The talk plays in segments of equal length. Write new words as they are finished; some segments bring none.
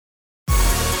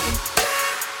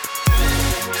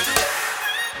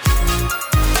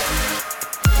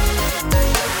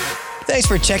Thanks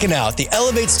for checking out the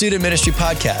Elevate Student Ministry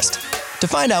podcast. To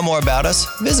find out more about us,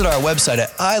 visit our website at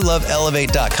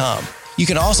iloveelevate.com. You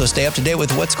can also stay up to date with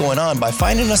what's going on by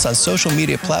finding us on social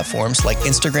media platforms like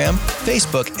Instagram,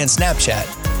 Facebook, and Snapchat.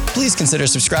 Please consider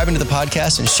subscribing to the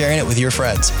podcast and sharing it with your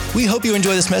friends. We hope you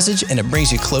enjoy this message and it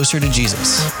brings you closer to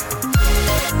Jesus.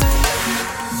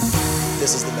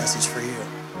 This is the message for you.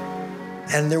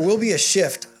 And there will be a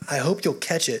shift, I hope you'll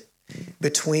catch it,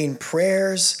 between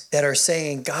prayers that are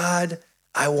saying, God,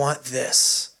 I want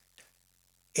this,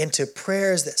 into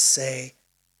prayers that say,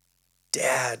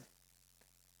 Dad,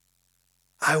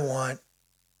 I want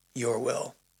your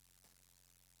will.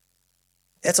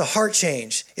 That's a heart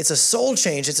change. It's a soul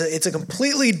change. It's a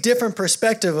completely different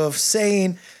perspective of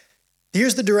saying,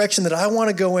 here's the direction that I want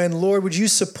to go in. Lord, would you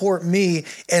support me?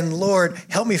 And Lord,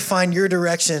 help me find your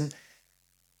direction.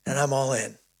 And I'm all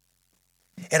in.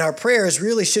 And our prayers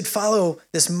really should follow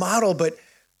this model, but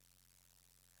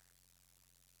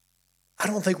I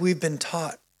don't think we've been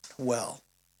taught well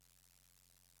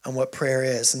on what prayer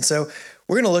is. And so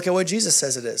we're going to look at what Jesus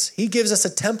says it is. He gives us a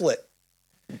template.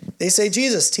 They say,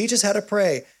 Jesus, teach us how to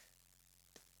pray.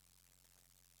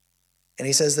 And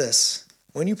he says this,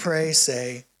 when you pray,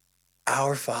 say,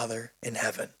 Our Father in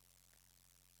heaven.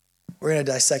 We're going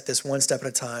to dissect this one step at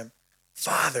a time.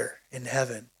 Father in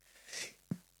heaven.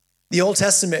 The Old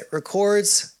Testament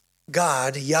records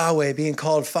God, Yahweh, being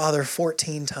called Father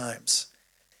 14 times.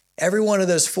 Every one of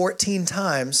those 14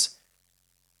 times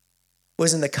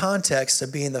was in the context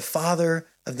of being the father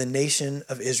of the nation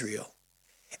of Israel.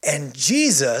 And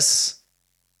Jesus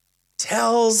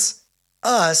tells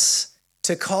us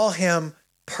to call him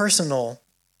personal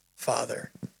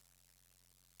Father.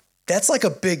 That's like a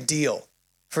big deal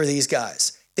for these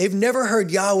guys. They've never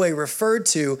heard Yahweh referred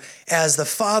to as the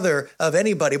father of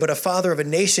anybody, but a father of a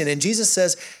nation. And Jesus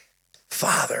says,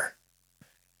 Father.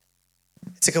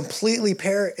 It's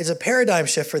a paradigm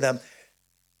shift for them.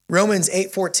 Romans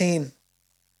 8:14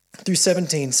 through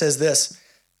 17 says this,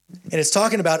 and it's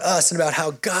talking about us and about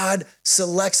how God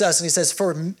selects us. And he says,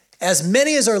 for as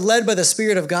many as are led by the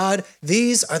Spirit of God,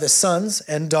 these are the sons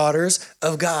and daughters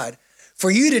of God. For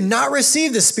you did not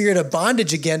receive the spirit of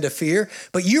bondage again to fear,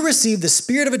 but you received the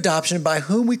spirit of adoption by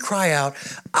whom we cry out,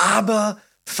 Abba,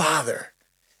 Father.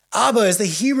 Abba is the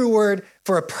Hebrew word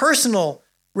for a personal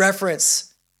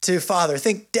reference to father.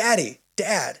 Think daddy,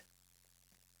 dad.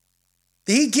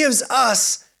 He gives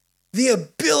us the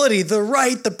ability, the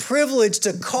right, the privilege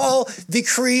to call the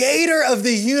creator of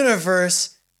the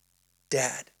universe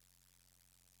Dad.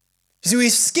 See,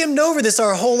 we've skimmed over this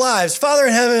our whole lives. Father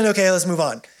in heaven, okay, let's move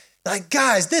on. Like,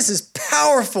 guys, this is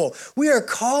powerful. We are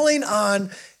calling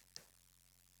on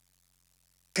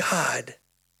God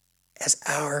as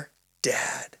our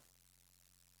dad.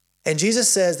 And Jesus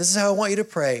says, this is how I want you to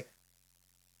pray.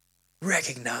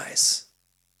 Recognize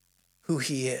who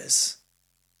he is.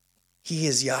 He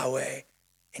is Yahweh,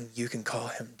 and you can call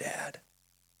him Dad.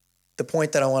 The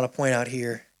point that I want to point out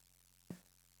here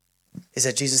is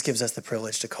that Jesus gives us the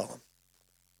privilege to call him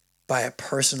by a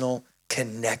personal,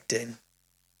 connecting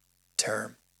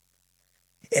term.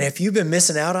 And if you've been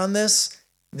missing out on this,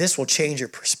 this will change your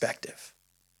perspective.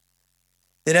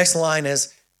 The next line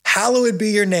is, hallowed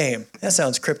be your name. That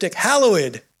sounds cryptic.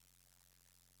 Hallowed.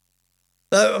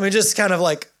 I mean, just kind of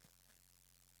like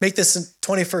make this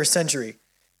 21st century.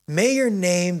 May your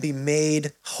name be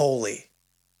made holy.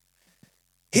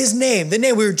 His name, the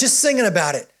name, we were just singing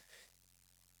about it.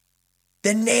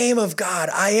 The name of God,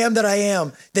 I am that I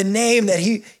am. The name that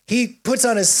he puts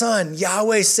on his son,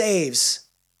 Yahweh saves,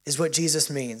 is what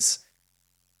Jesus means.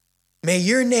 May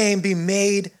your name be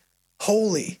made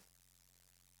holy.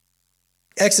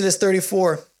 Exodus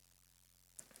 34,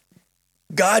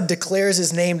 God declares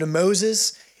his name to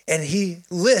Moses, and he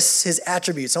lists his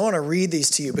attributes. I want to read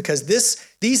these to you because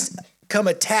these come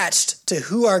attached to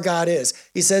who our God is.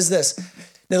 He says this,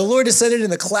 now the Lord descended in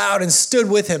the cloud and stood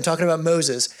with him, talking about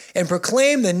Moses, and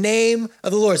proclaimed the name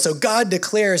of the Lord. So God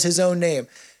declares his own name.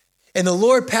 And the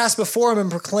Lord passed before him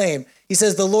and proclaimed. He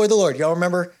says, the Lord, the Lord. Y'all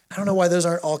remember? I don't know why those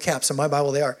aren't all caps. In my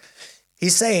Bible, they are.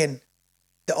 He's saying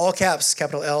the all caps,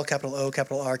 capital L, capital O,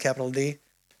 capital R, capital D.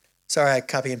 Sorry, I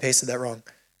copy and pasted that wrong.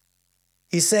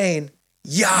 He's saying,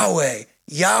 Yahweh,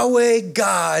 Yahweh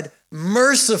God,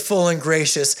 merciful and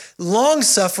gracious,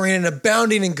 long-suffering and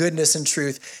abounding in goodness and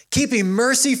truth, keeping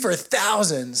mercy for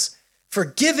thousands,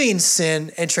 forgiving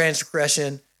sin and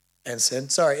transgression and sin.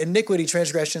 Iniquity,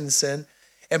 transgression, and sin,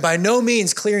 and by no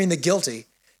means clearing the guilty,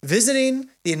 visiting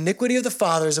the iniquity of the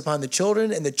fathers upon the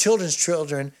children and the children's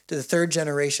children to the third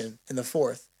generation and the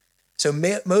fourth. So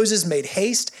Moses made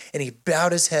haste and he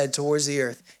bowed his head towards the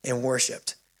earth and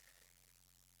worshiped.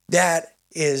 That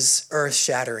is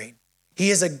earth-shattering. He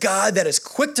is a God that is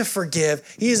quick to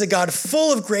forgive. He is a God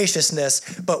full of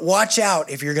graciousness, but watch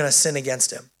out if you're going to sin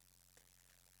against him.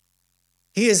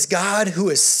 He is God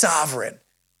who is sovereign,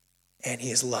 and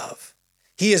he is love.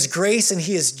 He is grace and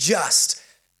he is just.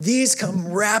 These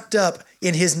come wrapped up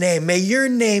in his name. May your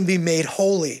name be made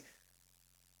holy.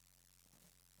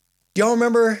 Do y'all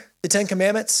remember the 10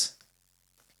 Commandments?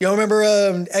 Y'all remember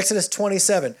Exodus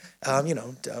 27?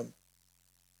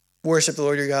 Worship the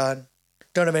Lord your God.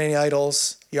 Don't have any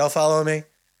idols. Y'all follow me?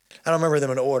 I don't remember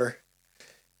them in order.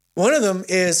 One of them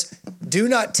is do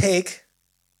not take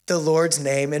the Lord's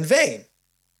name in vain,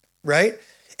 right?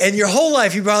 And your whole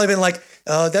life you've probably been like,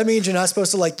 oh, that means you're not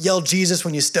supposed to yell Jesus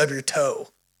when you stub your toe,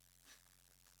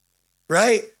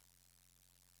 right?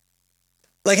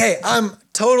 Hey, I'm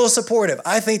total supportive.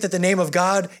 I think that the name of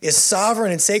God is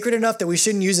sovereign and sacred enough that we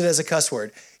shouldn't use it as a cuss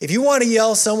word. If you want to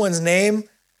yell someone's name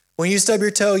when you stub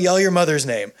your toe, yell your mother's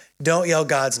name. Don't yell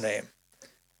God's name.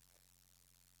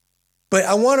 But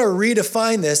I want to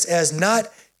redefine this as not,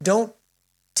 don't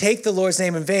take the Lord's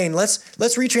name in vain. Let's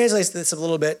retranslate this a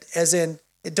little bit as in,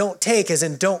 don't take as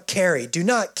in don't carry. Do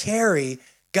not carry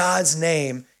God's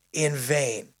name in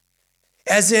vain.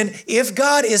 As in, if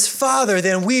God is Father,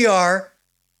 then we are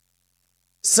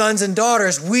sons and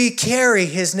daughters. We carry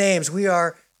his names. We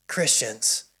are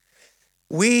Christians.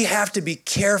 We have to be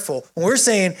careful. When we're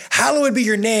saying, hallowed be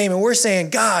your name, and we're saying,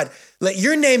 God, let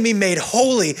your name be made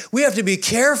holy, we have to be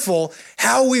careful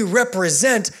how we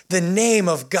represent the name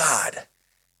of God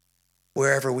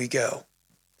wherever we go.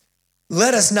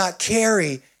 Let us not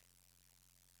carry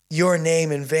your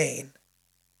name in vain.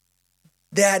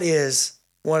 That is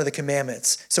one of the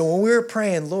commandments. So when we're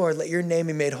praying, Lord, let your name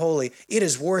be made holy, it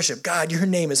is worship. God, your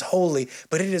name is holy,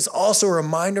 but it is also a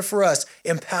reminder for us.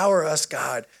 Empower us,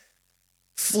 God.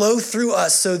 Flow through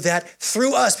us so that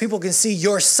through us, people can see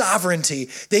your sovereignty.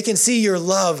 They can see your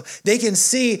love. They can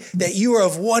see that you are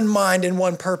of one mind and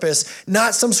one purpose,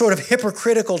 not some sort of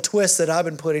hypocritical twist that I've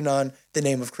been putting on the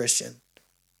name of Christian.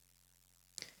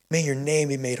 May your name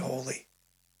be made holy.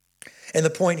 And the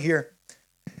point here,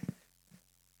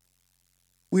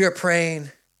 we are praying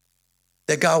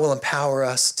that God will empower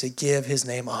us to give his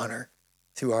name honor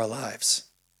through our lives.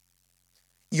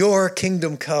 Your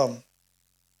kingdom come.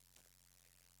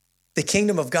 The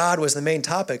kingdom of God was the main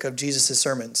topic of Jesus'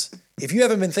 sermons. If you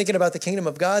haven't been thinking about the kingdom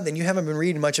of God, then you haven't been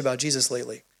reading much about Jesus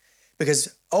lately.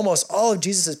 Because almost all of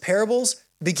Jesus' parables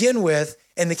begin with,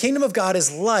 and the kingdom of God is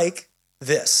like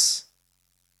this.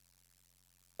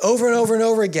 Over and over and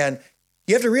over again,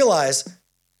 you have to realize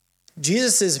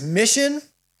Jesus' mission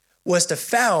was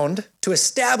to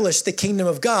establish the kingdom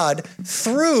of God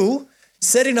through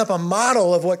setting up a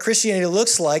model of what Christianity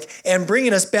looks like and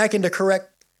bringing us back into correct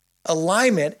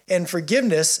alignment and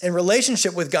forgiveness and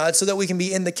relationship with God so that we can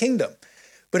be in the kingdom.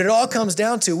 But it all comes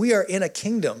down to we are in a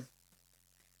kingdom.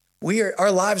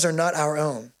 Our lives are not our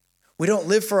own. We don't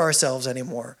live for ourselves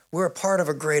anymore. We're a part of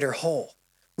a greater whole.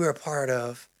 We're a part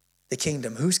of the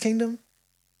kingdom. Whose kingdom?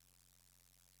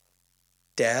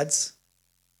 Dad's.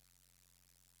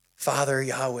 Father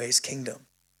Yahweh's kingdom.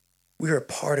 We are a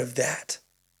part of that.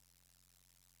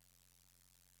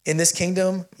 In this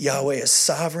kingdom, Yahweh is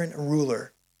sovereign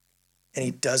ruler, and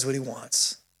he does what he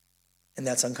wants. And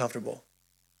that's uncomfortable.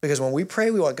 Because when we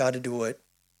pray, we want God to do what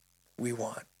we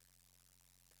want.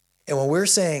 And when we're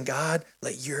saying, God,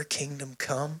 let your kingdom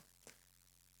come,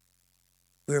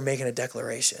 we are making a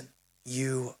declaration.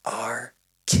 You are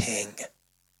king.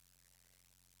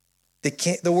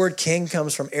 The word king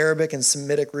comes from Arabic and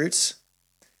Semitic roots,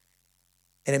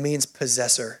 and it means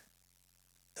possessor,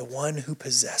 the one who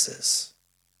possesses.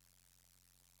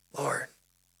 Lord,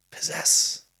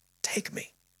 possess. Take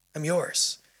me. I'm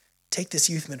yours. Take this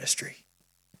youth ministry.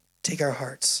 Take our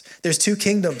hearts. There's two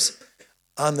kingdoms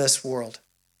on this world.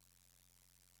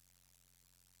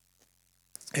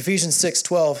 Ephesians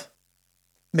 6:12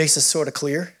 makes this sort of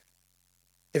clear.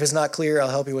 If it's not clear, I'll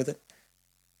help you with it.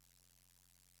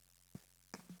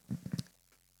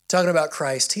 Talking about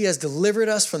Christ, he has delivered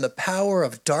us from the power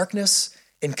of darkness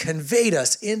and conveyed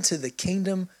us into the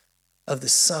kingdom of the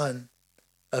Son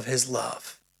of his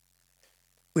love.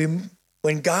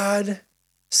 When God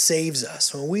saves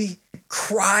us, when we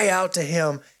cry out to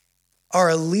him, our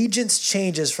allegiance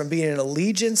changes from being an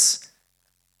allegiance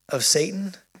of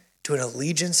Satan to an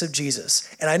allegiance of Jesus.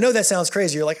 And I know that sounds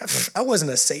crazy. You're like, I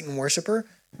wasn't a Satan worshiper.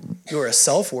 You were a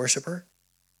self-worshiper.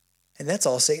 And that's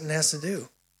all Satan has to do.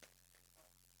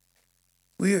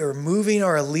 We are moving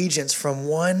our allegiance from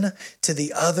one to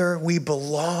the other. We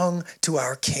belong to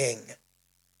our King,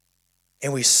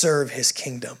 and we serve his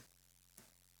kingdom.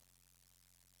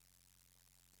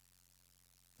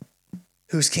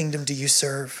 Whose kingdom do you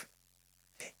serve?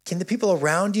 Can the people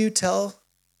around you tell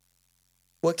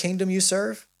what kingdom you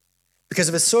serve? Because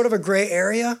if it's sort of a gray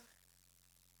area,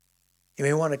 you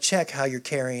may want to check how you're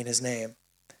carrying his name.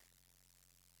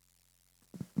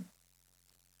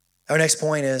 Our next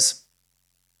point is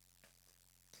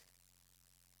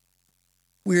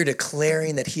we are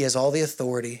declaring that he has all the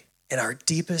authority, and our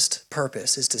deepest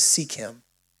purpose is to seek him,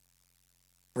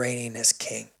 reigning as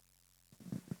king.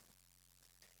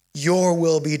 Your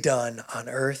will be done on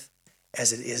earth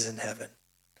as it is in heaven.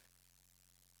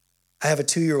 I have a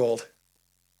 2-year-old.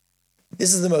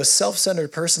 This is the most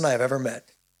self-centered person I have ever met.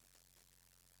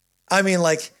 I mean,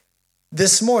 like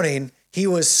this morning, he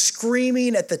was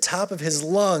screaming at the top of his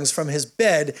lungs from his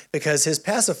bed because his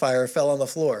pacifier fell on the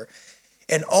floor.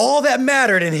 And all that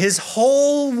mattered in his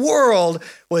whole world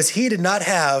was he did not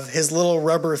have his little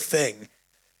rubber thing.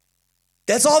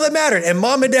 That's all that mattered. And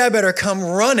mom and dad better come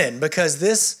running because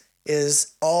this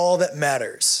is all that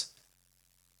matters.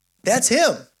 That's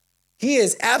him. He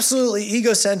is absolutely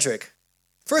egocentric.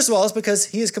 First of all, it's because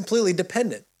he is completely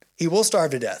dependent. He will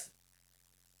starve to death.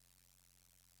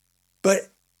 But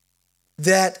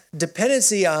that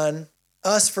dependency on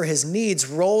us for his needs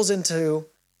rolls into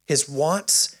his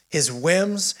wants, his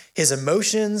whims, his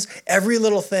emotions, every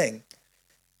little thing.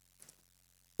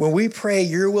 When we pray,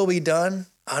 your will be done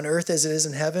on earth as it is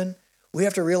in heaven, we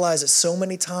have to realize that so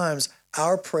many times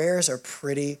our prayers are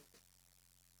pretty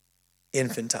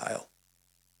infantile.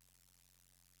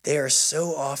 They are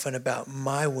so often about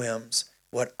my whims,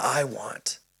 what I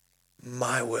want,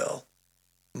 my will,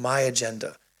 my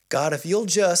agenda. God, if you'll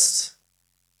just,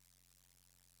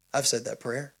 I've said that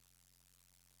prayer.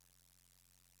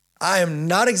 I am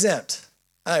not exempt.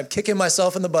 I am kicking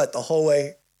myself in the butt the whole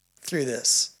way through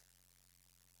this.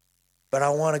 But I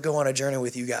want to go on a journey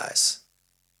with you guys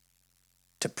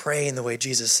to pray in the way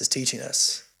Jesus is teaching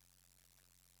us.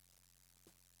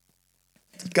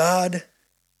 God,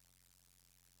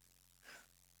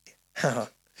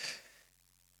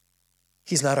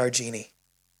 he's not our genie.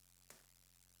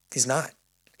 He's not.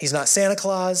 He's not Santa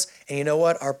Claus. And you know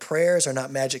what? Our prayers are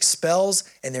not magic spells,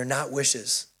 and they're not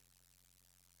wishes.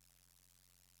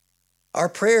 Our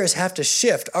prayers have to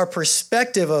shift. Our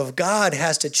perspective of God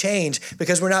has to change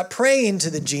because we're not praying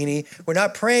to the genie. We're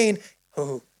not praying.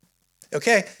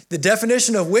 Okay, the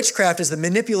definition of witchcraft is the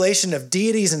manipulation of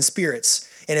deities and spirits.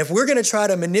 And if we're going to try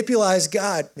to manipulate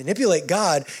God, and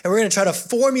we're going to try to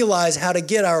formalize how to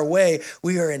get our way,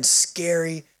 we are in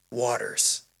scary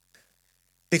waters.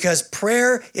 Because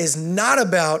prayer is not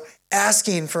about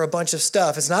asking for a bunch of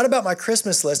stuff. It's not about my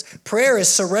Christmas list. Prayer is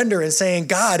surrender and saying,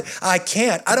 God, I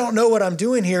can't. I don't know what I'm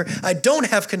doing here. I don't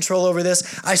have control over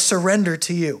this. I surrender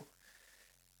to you.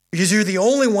 Because you're the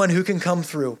only one who can come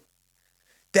through.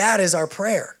 That is our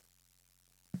prayer.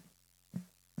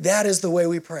 That is the way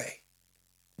we pray.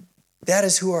 That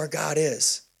is who our God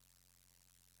is.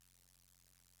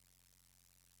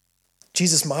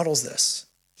 Jesus models this.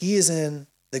 He is in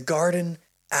the garden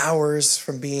hours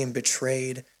from being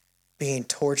betrayed, being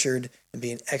tortured, and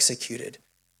being executed.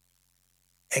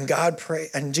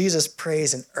 And Jesus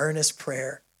prays an earnest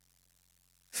prayer.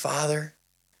 Father,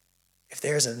 if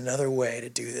there's another way to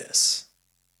do this,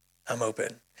 I'm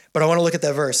open. But I want to look at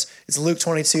that verse. It's Luke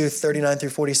 22, 39 through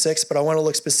 46, but I want to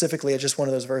look specifically at just one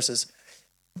of those verses.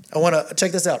 I want to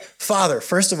check this out. Father,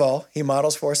 first of all, he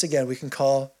models for us again. We can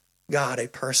call God a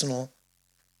personal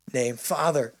name.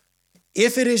 Father,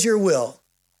 if it is your will,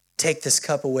 take this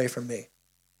cup away from me.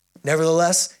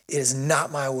 Nevertheless, it is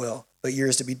not my will, but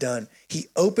yours to be done. He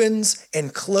opens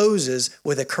and closes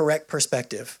with a correct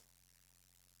perspective.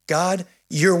 God,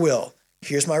 your will.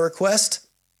 Here's my request,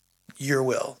 your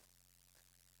will.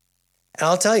 And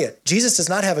I'll tell you, Jesus does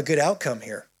not have a good outcome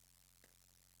here.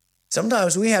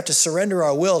 Sometimes we have to surrender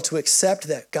our will to accept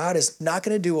that God is not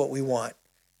going to do what we want.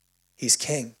 He's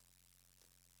king.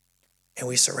 And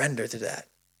we surrender to that.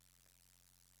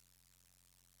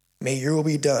 May your will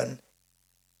be done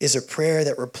is a prayer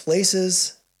that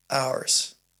replaces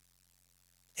ours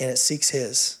and it seeks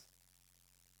his.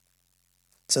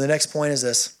 So the next point is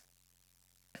this.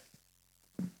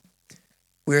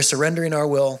 We are surrendering our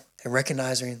will and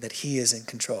recognizing that he is in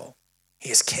control. He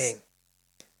is king.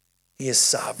 He is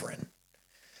sovereign.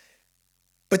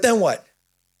 But then what?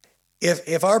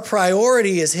 If our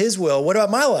priority is his will, what about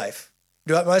my life?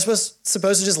 Am I supposed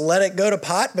to just let it go to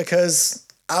pot because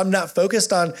I'm not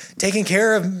focused on taking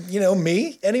care of,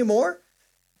 me anymore?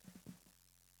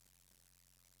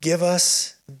 Give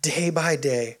us day by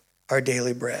day our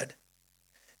daily bread.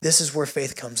 This is where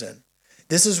faith comes in.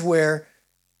 This is where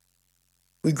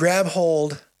we grab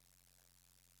hold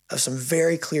of some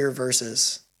very clear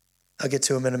verses. I'll get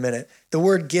to them in a minute. The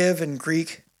word give in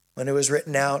Greek, when it was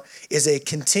written out, is a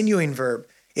continuing verb.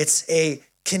 It's a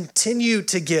continue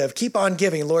to give. Keep on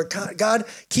giving. Lord God,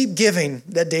 keep giving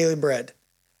that daily bread.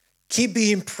 Keep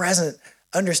being present,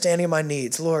 understanding my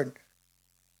needs. Lord,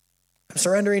 I'm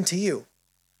surrendering to you.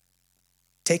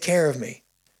 Take care of me.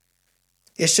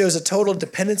 It shows a total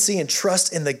dependency and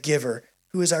trust in the giver,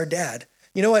 who is our dad.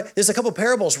 You know what? There's a couple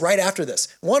parables right after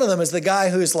this. One of them is the guy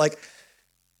who's like,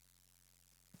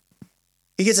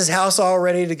 he gets his house all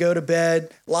ready to go to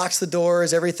bed, locks the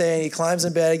doors, everything. He climbs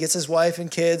in bed, gets his wife and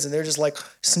kids, and they're just like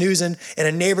snoozing, and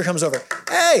a neighbor comes over.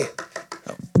 Hey!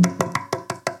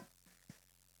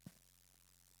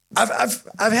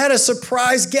 I've had a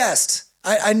surprise guest.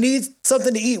 I need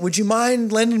something to eat. Would you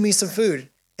mind lending me some food?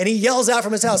 And he yells out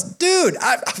from his house, dude,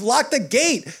 I've locked the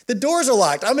gate. The doors are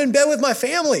locked. I'm in bed with my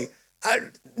family.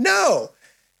 No.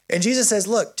 And Jesus says,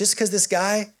 look, just because this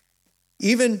guy,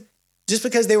 even just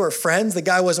because they were friends, the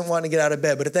guy wasn't wanting to get out of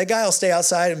bed. But if that guy will stay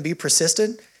outside and be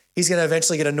persistent, he's going to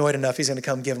eventually get annoyed enough. He's going to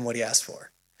come give him what he asked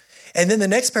for. And then the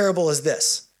next parable is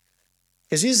this,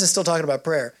 because Jesus is still talking about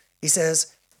prayer. He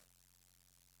says,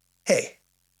 hey,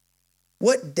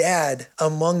 what dad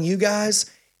among you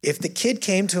guys, if the kid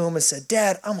came to him and said,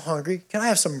 Dad, I'm hungry, can I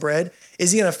have some bread?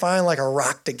 Is he going to find like a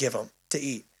rock to give him to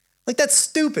eat? Like, that's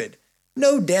stupid.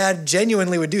 No dad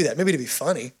genuinely would do that, maybe to be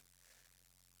funny.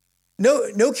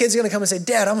 No kid's going to come and say,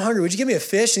 Dad, I'm hungry, would you give me a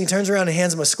fish? And he turns around and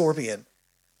hands him a scorpion.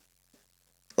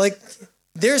 Like,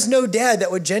 there's no dad that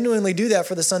would genuinely do that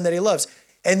for the son that he loves.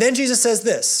 And then Jesus says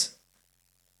this,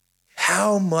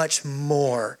 how much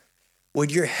more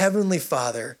would your heavenly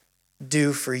Father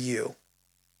do for you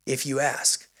if you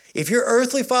ask? If your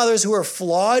earthly fathers who are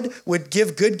flawed would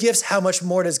give good gifts, how much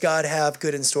more does God have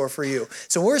good in store for you?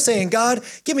 So we're saying, God,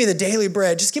 give me the daily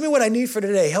bread. Just give me what I need for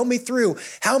today. Help me through.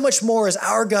 How much more is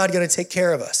our God going to take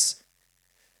care of us?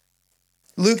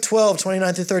 Luke 12,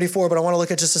 29 through 34, but I want to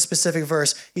look at just a specific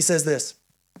verse. He says this.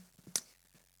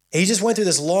 He just went through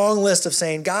this long list of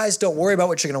saying, guys, don't worry about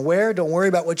what you're going to wear. Don't worry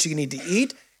about what you need to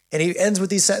eat. And he ends with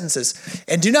these sentences.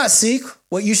 And do not seek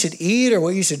what you should eat or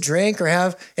what you should drink or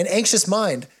have an anxious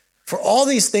mind. For all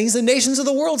these things, the nations of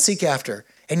the world seek after.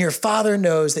 And your Father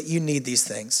knows that you need these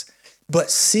things. But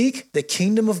seek the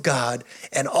kingdom of God,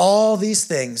 and all these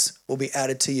things will be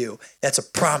added to you. That's a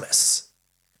promise.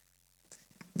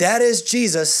 That is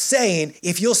Jesus saying,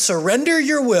 if you'll surrender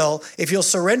your will, if you'll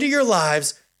surrender your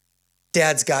lives,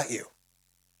 Dad's got you.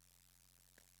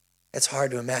 It's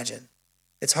hard to imagine.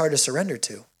 It's hard to surrender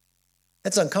to.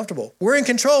 That's uncomfortable. We're in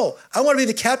control. I want to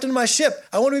be the captain of my ship.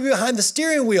 I want to be behind the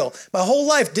steering wheel. My whole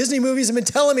life, Disney movies have been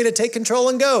telling me to take control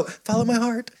and go. Follow my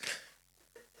heart.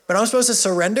 But I'm supposed to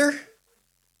surrender?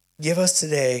 Give us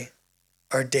today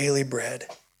our daily bread.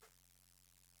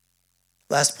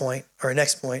 Last point, or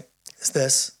next point, is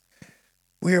this.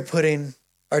 We are putting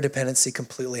our dependency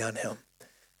completely on him.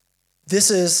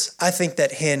 This is, I think,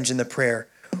 that hinge in the prayer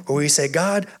where we say,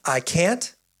 God, I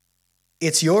can't.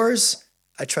 It's yours.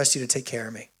 I trust you to take care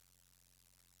of me.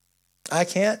 I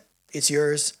can't. It's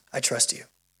yours. I trust you.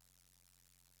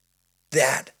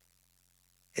 That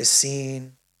is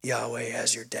seeing Yahweh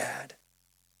as your dad.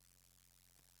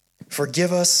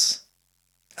 Forgive us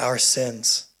our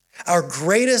sins. Our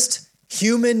greatest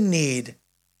human need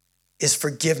is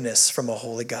forgiveness from a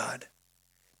holy God.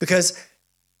 Because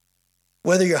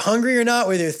whether you're hungry or not,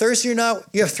 whether you're thirsty or not,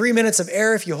 you have 3 minutes of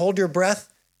air if you hold your breath.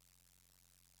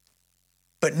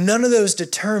 But none of those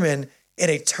determine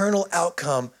an eternal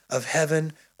outcome of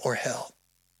heaven or hell.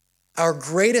 Our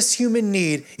greatest human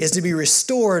need is to be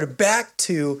restored back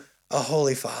to a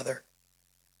holy Father.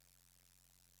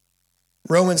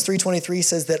 Romans 3:23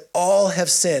 says that all have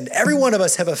sinned. Every one of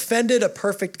us have offended a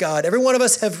perfect God. Every one of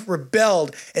us have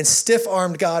rebelled and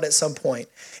stiff-armed God at some point.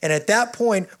 And at that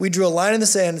point, we drew a line in the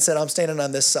sand and said, I'm standing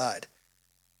on this side.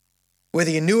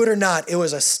 Whether you knew it or not, it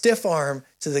was a stiff arm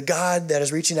to the God that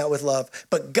is reaching out with love.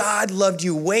 But God loved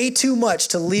you way too much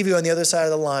to leave you on the other side of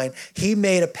the line. He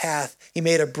made a path. He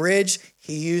made a bridge.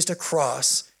 He used a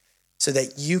cross so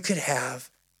that you could have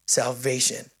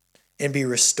salvation and be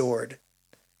restored.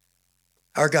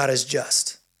 Our God is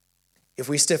just. If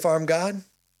we stiff-arm God,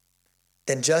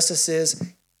 then justice is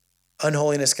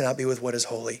unholiness cannot be with what is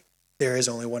holy. There is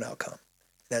only one outcome,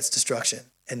 and that's destruction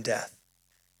and death.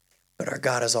 But our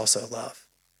God is also love.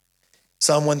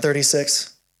 Psalm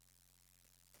 136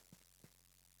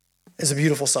 is a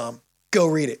beautiful psalm. Go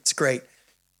read it. It's great.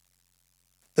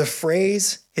 The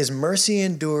phrase, his mercy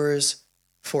endures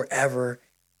forever,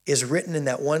 is written in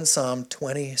that one psalm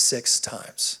 26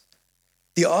 times.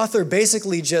 The author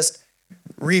basically just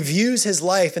reviews his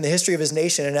life and the history of his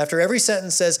nation, and after every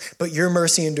sentence says, but your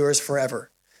mercy endures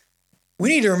forever. We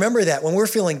need to remember that when we're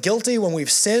feeling guilty, when we've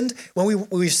sinned,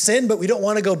 we've sinned, but we don't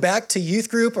want to go back to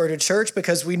youth group or to church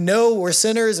because we know we're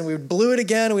sinners and we blew it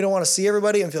again. And we don't want to see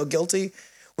everybody and feel guilty.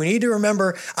 We need to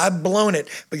remember, I've blown it,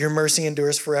 but your mercy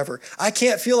endures forever. I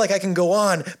can't feel like I can go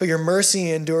on, but your mercy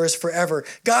endures forever.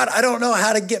 God, I don't know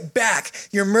how to get back.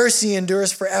 Your mercy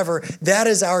endures forever. That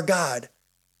is our God.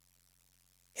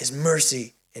 His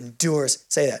mercy endures.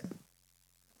 Say that.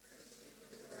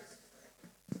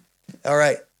 All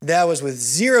right. That was with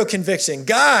zero conviction.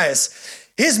 Guys,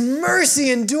 his mercy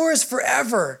endures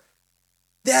forever.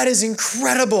 That is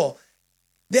incredible.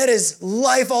 That is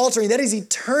life-altering. That is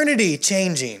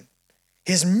eternity-changing.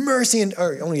 His mercy, I'm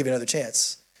going to give you another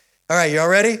chance. All right, you all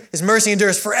ready? His mercy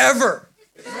endures forever.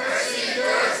 His mercy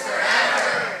endures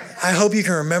forever. I hope you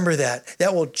can remember that.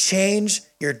 That will change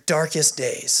your darkest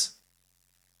days.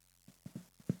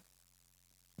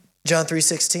 John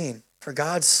 3:16, for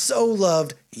God so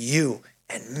loved you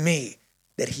and me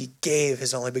that he gave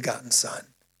his only begotten son,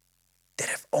 that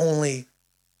if only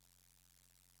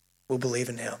we'll believe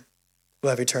in him, we'll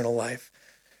have eternal life.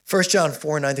 1 John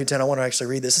 4:9-10, I want to actually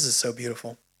read this. This is so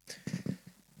beautiful.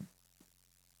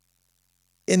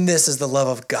 In this is the love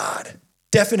of God.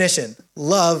 Definition,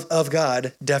 love of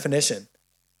God, definition,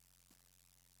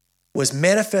 was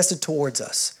manifested towards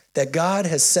us, that God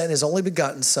has sent his only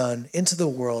begotten son into the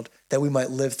world that we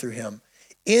might live through him.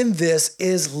 In this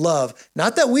is love,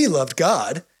 not that we loved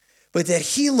God, but that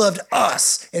he loved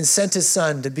us and sent his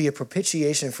son to be a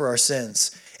propitiation for our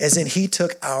sins, as in he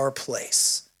took our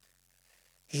place.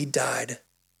 He died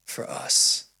for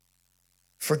us.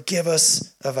 Forgive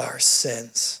us of our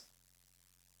sins.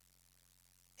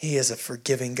 He is a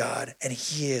forgiving God, and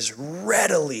he is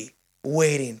readily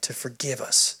waiting to forgive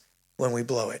us when we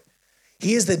blow it.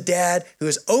 He is the dad who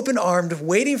is open-armed,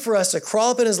 waiting for us to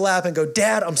crawl up in his lap and go,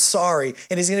 Dad, I'm sorry.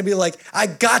 And he's going to be like, I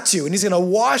got you. And he's going to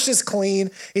wash us clean.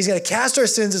 He's going to cast our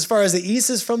sins as far as the east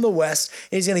is from the west.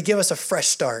 And he's going to give us a fresh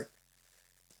start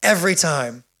every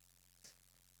time,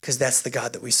 because that's the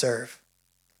God that we serve.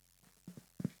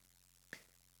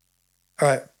 All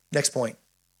right, next point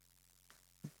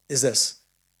is this.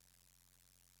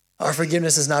 Our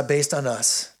forgiveness is not based on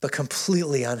us, but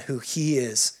completely on who he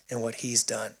is and what he's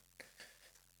done.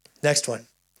 Next one.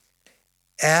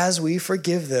 As we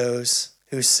forgive those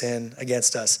who sin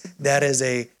against us. That is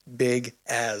a big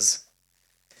as.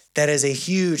 That is a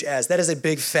huge as. That is a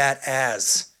big fat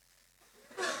as.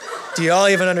 Do you all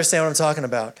even understand what I'm talking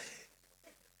about?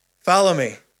 Follow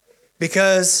me.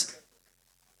 Because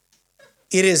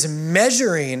it is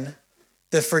measuring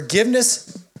the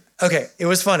forgiveness. Okay, it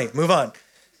was funny. Move on.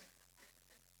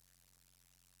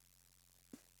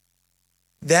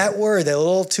 That word, that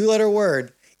little two-letter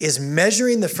word, is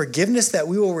measuring the forgiveness that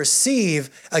we will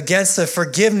receive against the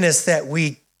forgiveness that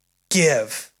we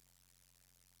give.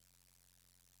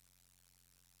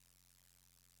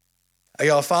 Are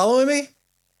y'all following me?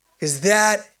 Because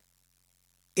that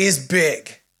is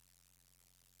big.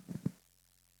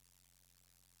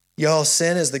 Y'all,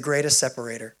 sin is the greatest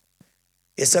separator.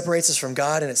 It separates us from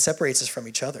God and it separates us from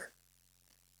each other.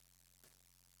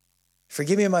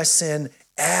 Forgive me of my sin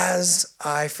as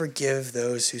I forgive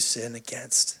those who sin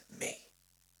against me.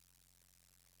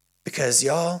 Because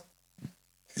y'all,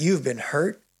 you've been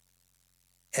hurt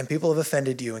and people have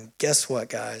offended you. And guess what,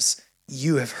 guys?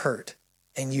 You have hurt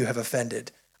and you have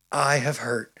offended. I have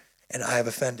hurt and I have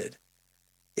offended.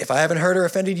 If I haven't hurt or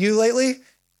offended you lately,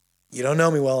 you don't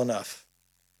know me well enough.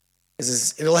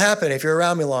 It'll happen if you're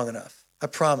around me long enough. I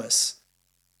promise.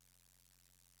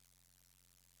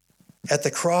 At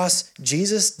the cross,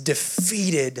 Jesus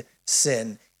defeated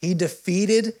sin. He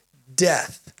defeated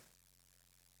death.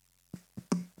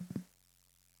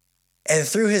 And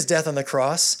through his death on the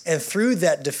cross, and through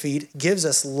that defeat, gives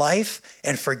us life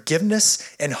and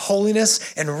forgiveness and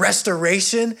holiness and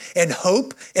restoration and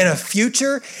hope and a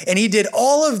future. And he did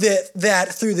all of that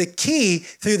through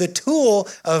the tool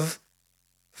of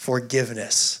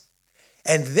forgiveness.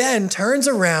 And then turns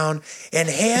around and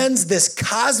hands this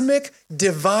cosmic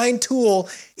divine tool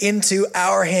into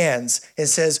our hands and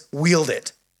says, wield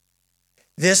it.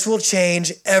 This will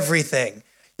change everything.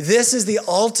 This is the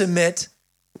ultimate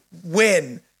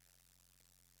win,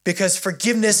 because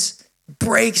forgiveness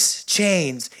breaks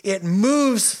chains. It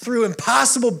moves through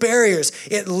impossible barriers.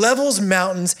 It levels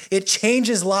mountains. It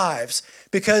changes lives.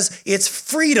 Because it's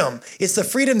freedom. It's the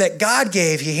freedom that God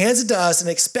gave. He hands it to us and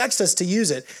expects us to use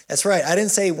it. That's right. I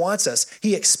didn't say he wants us.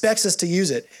 He expects us to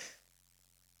use it.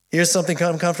 Here's something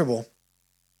uncomfortable.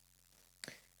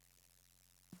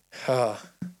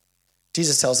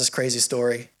 Jesus tells this crazy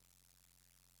story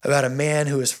about a man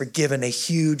who was forgiven a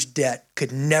huge debt,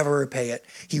 could never repay it.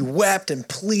 He wept and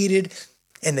pleaded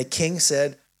And the king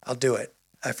said, I'll do it.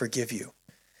 I forgive you.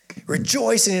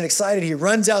 Rejoicing and excited, he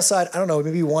runs outside. I don't know,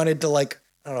 maybe he wanted to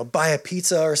buy a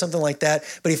pizza or something like that.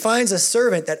 But he finds a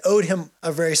servant that owed him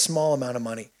a very small amount of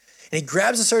money. And he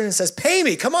grabs the servant and says, pay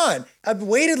me, come on. I've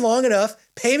waited long enough.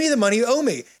 Pay me the money you owe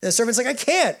me. And the servant's like, I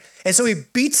can't. And so he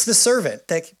beats the servant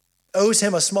that owes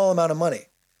him a small amount of money.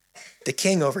 The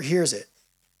king overhears it,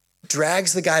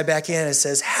 drags the guy back in and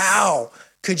says, how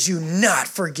could you not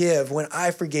forgive when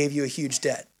I forgave you a huge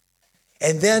debt?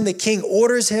 And then the king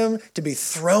orders him to be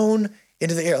thrown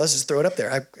into the air. Let's just throw it up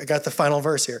there. I got the final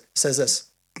verse here. It says this.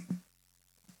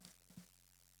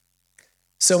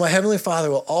 So my heavenly Father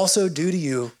will also do to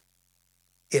you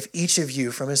if each of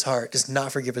you from his heart does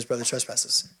not forgive his brother's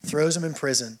trespasses, throws him in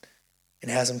prison,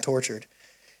 and has him tortured.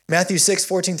 Matthew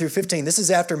 6:14-15. This is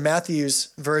after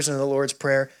Matthew's version of the Lord's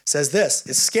Prayer says this.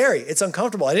 It's scary. It's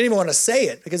uncomfortable. I didn't even want to say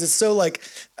it because it's so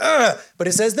but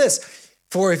it says this.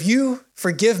 For if you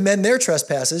forgive men their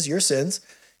trespasses, your sins,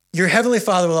 your heavenly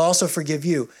Father will also forgive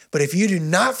you. But if you do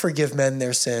not forgive men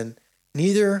their sin,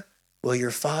 neither will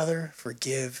your Father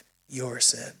forgive your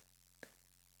sin.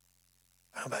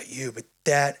 I don't know about you, but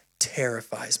that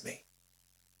terrifies me.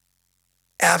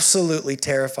 Absolutely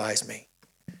terrifies me.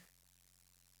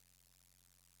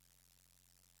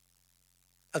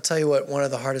 I'll tell you what one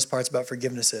of the hardest parts about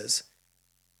forgiveness is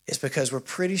because we're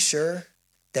pretty sure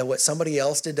that what somebody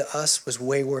else did to us was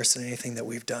way worse than anything that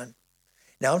we've done.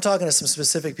 Now I'm talking to some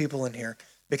specific people in here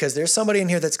because there's somebody in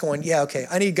here that's going, yeah, okay,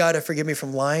 I need God to forgive me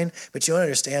from lying, but you don't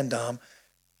understand, Dom.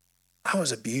 I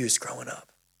was abused growing up.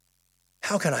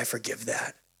 How can I forgive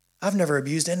that? I've never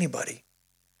abused anybody.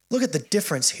 Look at the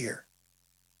difference here.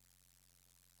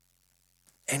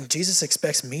 And Jesus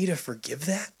expects me to forgive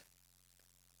that?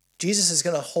 Jesus is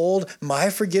going to hold my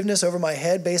forgiveness over my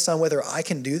head based on whether I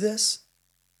can do this?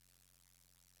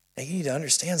 Now you need to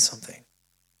understand something.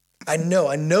 I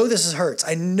know this hurts.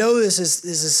 I know this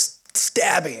is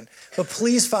stabbing, but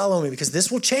please follow me because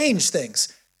this will change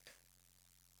things.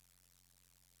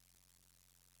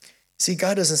 See,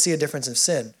 God doesn't see a difference in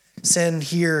sin. Sin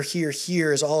here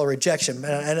is all a rejection.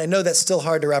 And I know that's still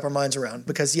hard to wrap our minds around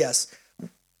because yes,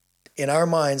 in our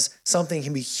minds, something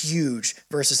can be huge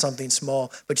versus something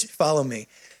small, but follow me.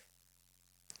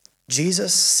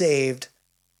 Jesus saved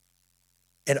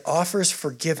and offers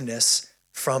forgiveness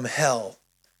from hell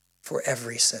for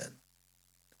every sin.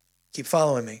 Keep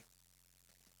following me.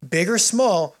 Big or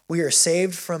small, we are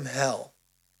saved from hell.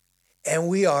 And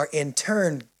we are in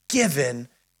turn given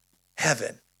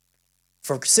heaven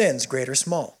for sins, great or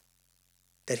small,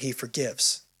 that he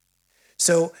forgives.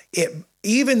 So it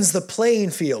evens the playing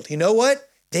field. You know what?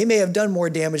 They may have done more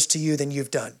damage to you than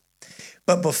you've done.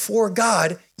 But before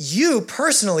God, you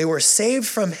personally were saved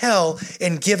from hell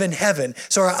and given heaven.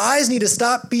 So our eyes need to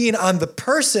stop being on the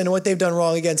person and what they've done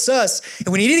wrong against us. And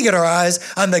we need to get our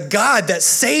eyes on the God that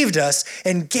saved us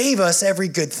and gave us every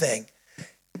good thing.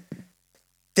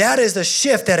 That is the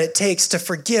shift that it takes to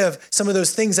forgive some of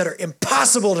those things that are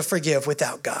impossible to forgive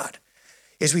without God.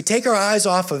 Is we take our eyes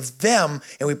off of them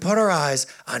and we put our eyes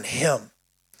on him.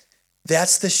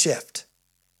 That's the shift.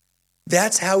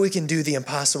 That's how we can do the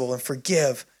impossible and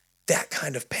forgive that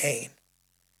kind of pain.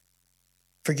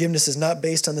 Forgiveness is not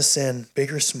based on the sin,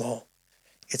 big or small.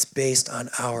 It's based on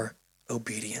our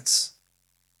obedience.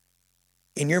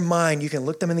 In your mind, you can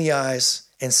look them in the eyes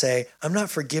and say, I'm not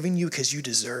forgiving you because you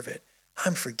deserve it.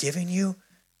 I'm forgiving you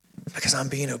because I'm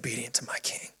being obedient to my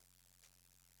King.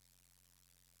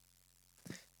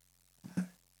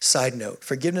 Side note,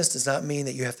 forgiveness does not mean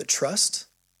that you have to trust,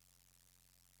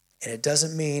 and it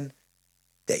doesn't mean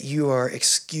that you are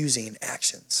excusing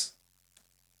actions,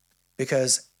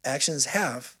 because actions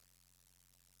have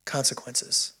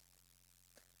consequences.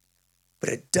 But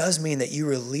it does mean that you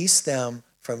release them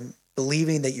from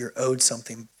believing that you're owed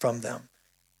something from them.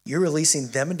 You're releasing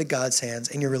them into God's hands,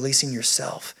 and you're releasing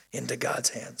yourself into God's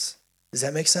hands. Does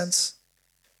that make sense?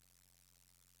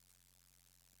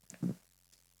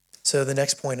 So the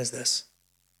next point is this.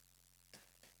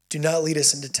 Do not lead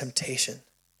us into temptation,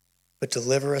 but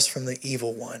deliver us from the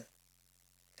evil one.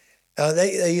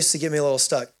 That used to get me a little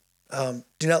stuck.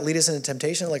 Do not lead us into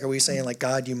temptation. Like, are we saying, like,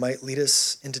 God, you might lead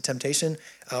us into temptation?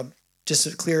 Just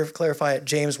to clarify it,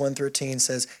 James 1:13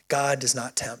 says, God does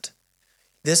not tempt.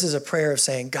 This is a prayer of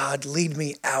saying, God, lead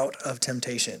me out of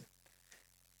temptation.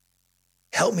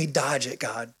 Help me dodge it,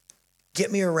 God.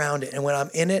 Get me around it. And when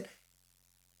I'm in it,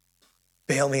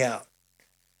 bail me out.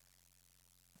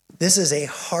 This is a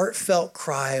heartfelt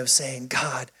cry of saying,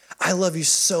 God, I love you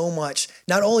so much.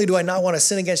 Not only do I not want to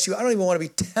sin against you, I don't even want to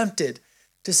be tempted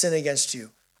to sin against you.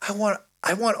 I want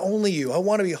only you. I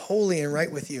want to be holy and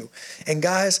right with you. And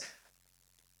guys,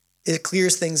 it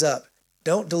clears things up.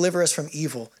 Don't deliver us from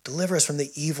evil. Deliver us from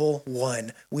the evil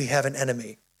one. We have an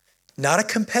enemy, not a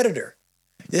competitor.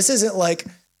 This isn't like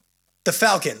the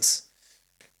Falcons.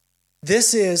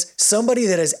 This is somebody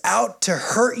that is out to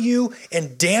hurt you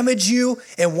and damage you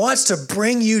and wants to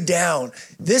bring you down.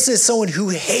 This is someone who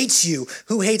hates you,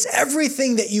 who hates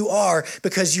everything that you are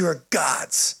because you are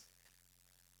God's.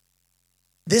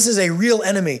 This is a real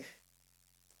enemy.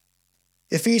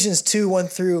 Ephesians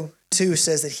 2:1-2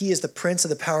 says that he is the prince of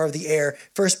the power of the air.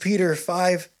 1 Peter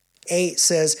 5:8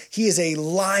 says he is a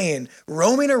lion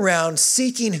roaming around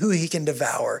seeking who he can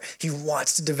devour. He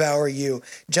wants to devour you.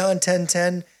 John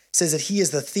 10:10 says that he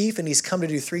is the thief and he's come to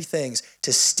do three things: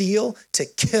 to steal, to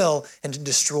kill, and to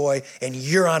destroy, and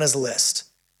you're on his list.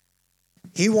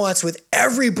 He wants with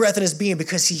every breath in his being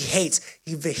because he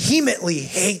vehemently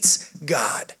hates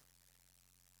God.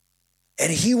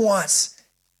 And he wants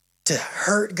to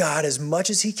hurt God as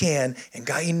much as he can, and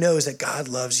God, he knows that God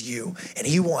loves you, and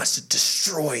he wants to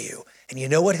destroy you. And you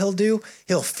know what he'll do?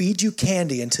 He'll feed you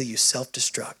candy until you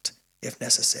self-destruct, if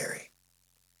necessary.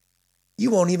 You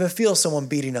won't even feel someone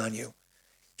beating on you.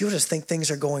 You'll just think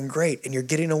things are going great, and you're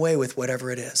getting away with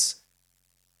whatever it is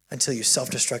until you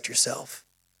self-destruct yourself.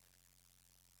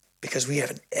 Because we have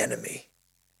an enemy.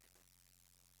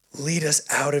 Lead us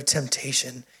out of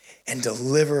temptation and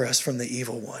deliver us from the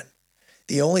evil one.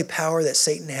 The only power that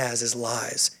Satan has is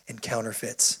lies and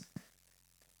counterfeits.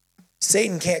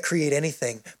 Satan can't create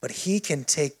anything, but he can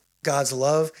take God's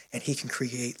love and he can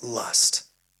create lust.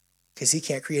 Because he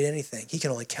can't create anything. He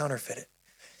can only counterfeit it.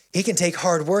 He can take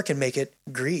hard work and make it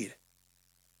greed.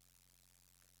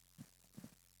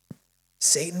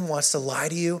 Satan wants to lie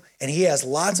to you, and he has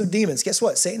lots of demons. Guess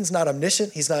what? Satan's not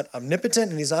omniscient, he's not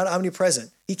omnipotent, and he's not omnipresent.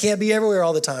 He can't be everywhere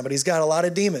all the time, but he's got a lot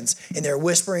of demons, and they're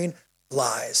whispering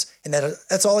lies. And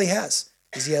that's all he has,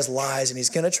 is he has lies, and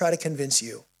he's going to try to convince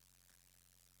you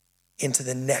into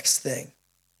the next thing,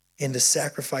 into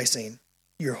sacrificing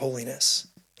your holiness,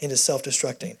 into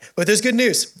self-destructing. But there's good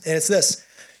news, and it's this.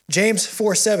 James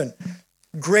 4:7,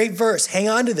 great verse. Hang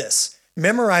on to this.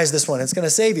 Memorize this one. It's going to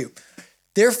save you.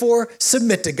 Therefore,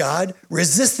 submit to God,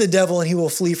 resist the devil, and he will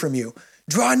flee from you.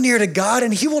 Draw near to God,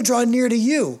 and he will draw near to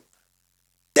you.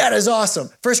 That is awesome.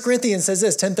 1 Corinthians says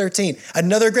this, 10:13,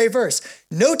 another great verse.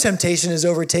 No temptation is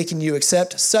overtaking you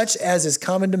except such as is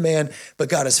common to man, but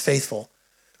God is faithful,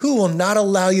 who will not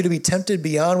allow you to be tempted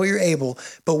beyond what you're able,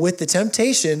 but with the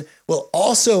temptation will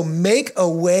also make a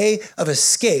way of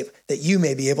escape that you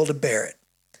may be able to bear it.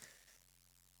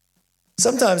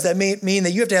 Sometimes that may mean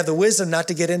that you have to have the wisdom not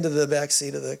to get into the back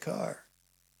seat of the car.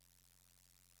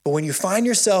 But when you find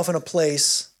yourself in a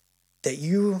place that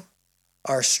you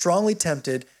are strongly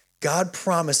tempted, God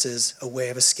promises a way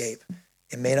of escape.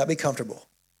 It may not be comfortable,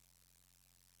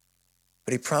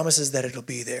 but he promises that it'll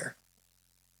be there.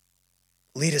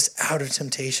 Lead us out of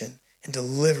temptation and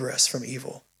deliver us from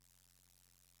evil.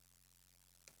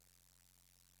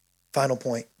 Final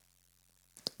point.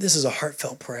 This is a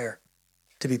heartfelt prayer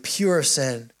to be pure of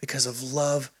sin because of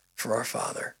love for our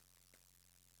Father.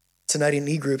 Tonight in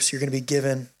e-groups, you're going to be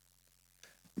given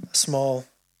a small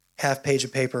half page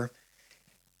of paper.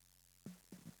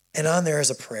 And on there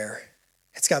is a prayer.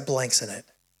 It's got blanks in it.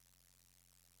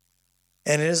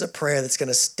 And it is a prayer that's going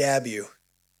to stab you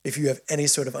if you have any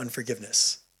sort of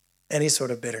unforgiveness, any sort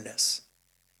of bitterness.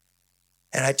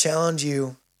 And I challenge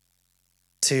you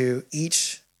to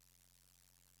each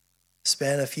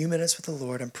spend a few minutes with the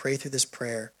Lord and pray through this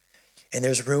prayer. And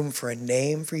there's room for a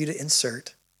name for you to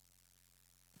insert.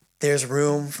 There's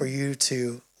room for you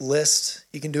to list.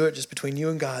 You can do it just between you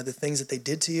and God, the things that they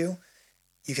did to you.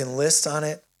 You can list on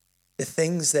it the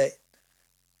things that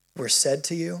were said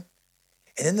to you.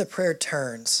 And then the prayer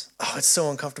turns. Oh, it's so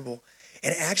uncomfortable.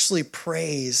 And actually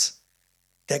prays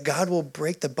that God will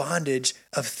break the bondage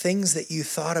of things that you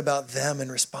thought about them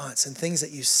in response and things that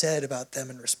you said about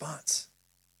them in response.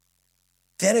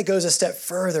 Then it goes a step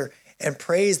further and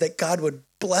prays that God would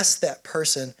bless that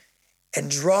person and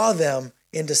draw them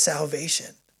into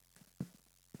salvation.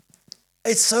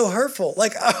 It's so hurtful.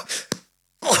 Like,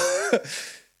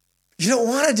 you don't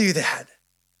want to do that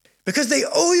because they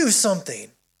owe you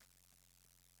something.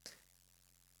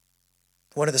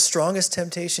 One of the strongest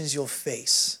temptations you'll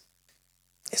face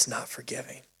is not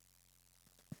forgiving.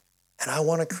 And I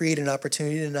want to create an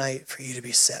opportunity tonight for you to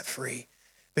be set free.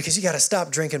 Because you got to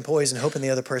stop drinking poison hoping the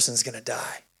other person's going to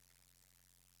die.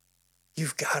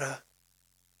 You've got to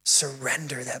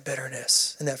surrender that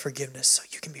bitterness and that forgiveness so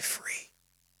you can be free.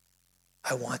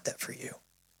 I want that for you.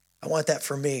 I want that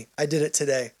for me. I did it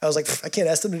today. I was like, I can't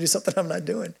ask them to do something I'm not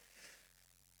doing.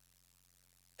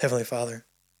 Heavenly Father,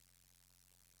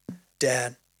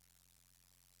 Dad,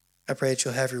 I pray that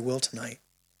you'll have your will tonight.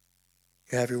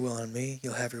 You have your will on me.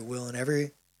 You'll have your will in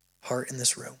every heart in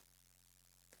this room.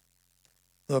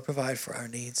 Lord, provide for our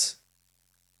needs.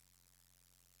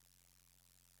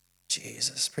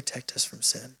 Jesus, protect us from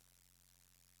sin.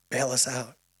 Bail us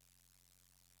out.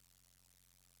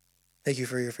 Thank you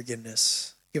for your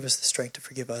forgiveness. Give us the strength to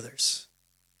forgive others.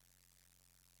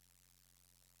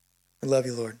 We love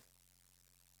you, Lord.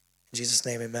 In Jesus'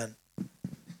 name, amen.